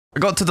I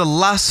got to the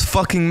last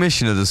fucking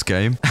mission of this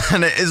game,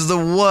 and it is the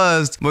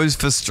worst, most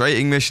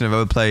frustrating mission I've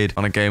ever played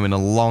on a game in a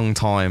long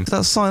time.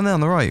 That sign there on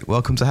the right,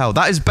 welcome to hell.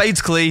 That is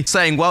basically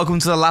saying welcome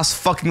to the last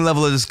fucking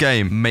level of this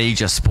game.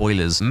 Major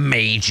spoilers.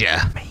 Major.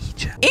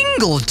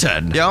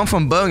 Ingleton. Yeah, I'm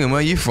from Birmingham. Where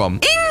are you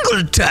from?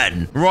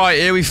 Ingleton. Right,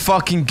 here we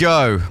fucking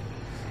go.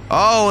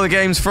 Oh, the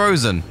game's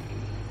frozen.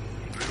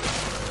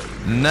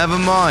 Never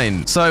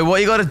mind. So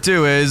what you gotta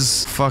do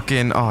is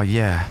fucking... Oh,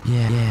 yeah.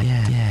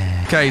 Yeah.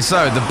 Okay,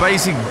 so the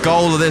basic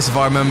goal of this, if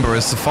I remember,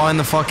 is to find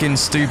the fucking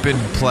stupid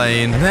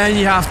plane. And then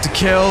you have to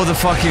kill the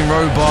fucking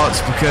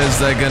robots because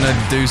they're gonna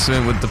do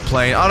something with the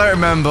plane. I don't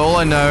remember. All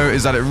I know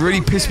is that it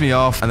really pissed me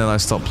off and then I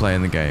stopped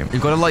playing the game.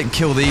 You've gotta, like,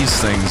 kill these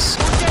things.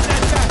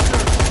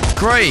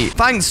 Great.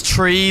 Thanks,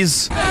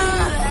 trees.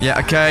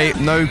 Yeah, okay.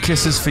 No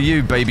kisses for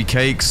you, baby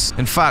cakes.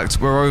 In fact,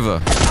 we're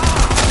over.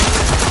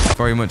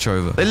 Very much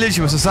over. They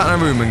literally must have sat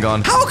in a room and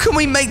gone, how can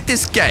we make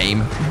this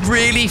game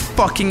really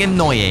fucking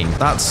annoying?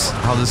 That's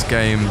how this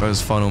game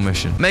goes. Final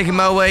mission. Making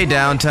my way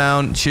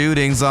downtown,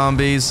 shooting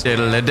zombies.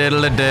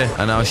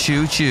 Diddle-a-diddle-a-diddle. And I'll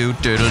shoot you.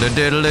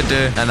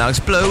 Diddle-a-diddle-a-diddle. And I'll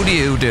explode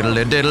you.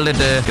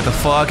 Diddle-a-diddle-a-diddle. Get the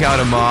fuck out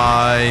of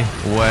my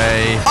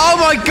way. Oh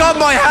my god,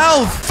 my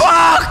health!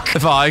 Fuck!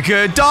 If I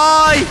could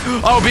die,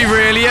 I'll be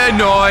really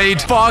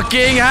annoyed.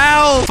 Fucking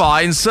hell!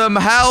 Find some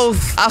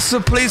health. Ask the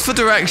police for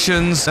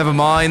directions. Never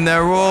mind,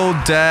 they're all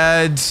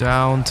dead.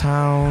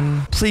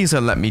 Downtown. Please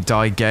don't let me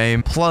die,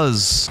 game.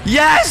 Plus.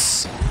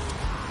 Yes!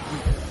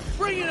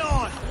 Bring it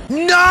on!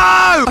 No!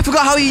 I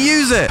forgot how you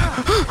use it.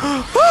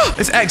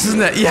 It's X,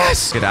 isn't it?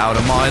 Yes! Get out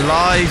of my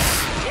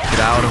life. Get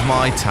out of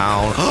my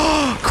town.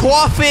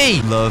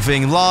 Coffee!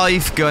 Loving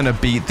life. Gonna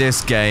beat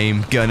this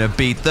game. Gonna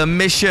beat the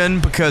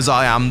mission because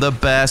I am the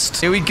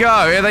best. Here we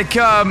go. Here they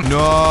come.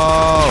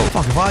 No!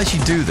 Fuck, if I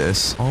actually do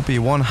this, I'll be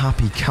one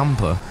happy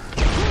camper.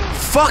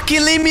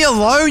 Fucking leave me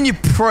alone, you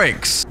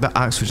pricks! The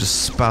axe was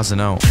just spazzing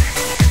out.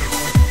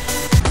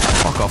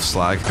 Fuck off,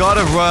 slag.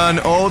 Gotta run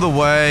all the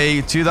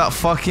way to that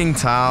fucking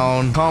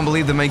town. Can't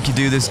believe they make you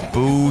do this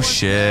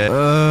bullshit.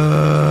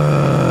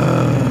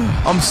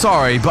 I'm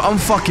sorry, but I'm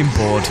fucking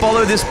bored.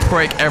 Follow this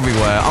prick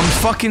everywhere. I'm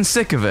fucking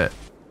sick of it.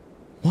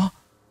 What?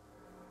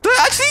 Did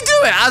I actually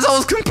do it as I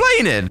was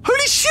complaining?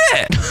 Holy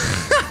shit!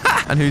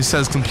 And who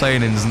says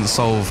complaining doesn't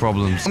solve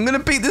problems? I'm gonna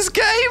beat this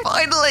game,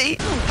 finally!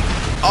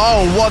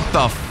 Oh, what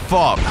the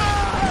fuck?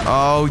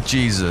 Oh,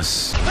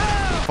 Jesus.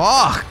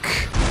 Fuck.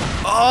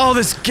 Oh,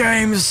 this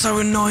game is so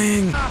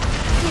annoying.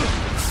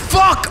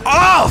 Fuck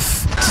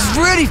off! This is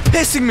really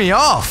pissing me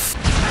off.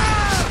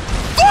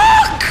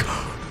 Fuck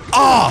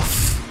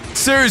off!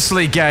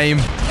 Seriously,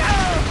 game.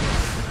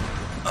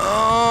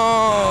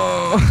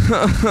 Oh.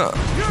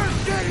 You're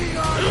getting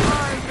on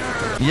my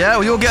nerves! Yeah,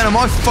 well, you're getting on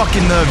my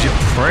fucking nerves, you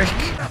prick.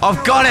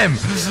 I've got him.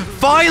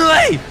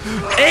 Finally!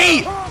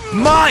 Eat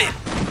my...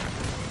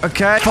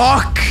 Okay.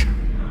 Fuck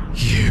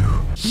you.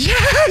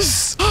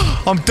 Yes!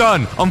 I'm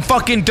done. I'm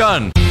fucking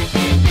done.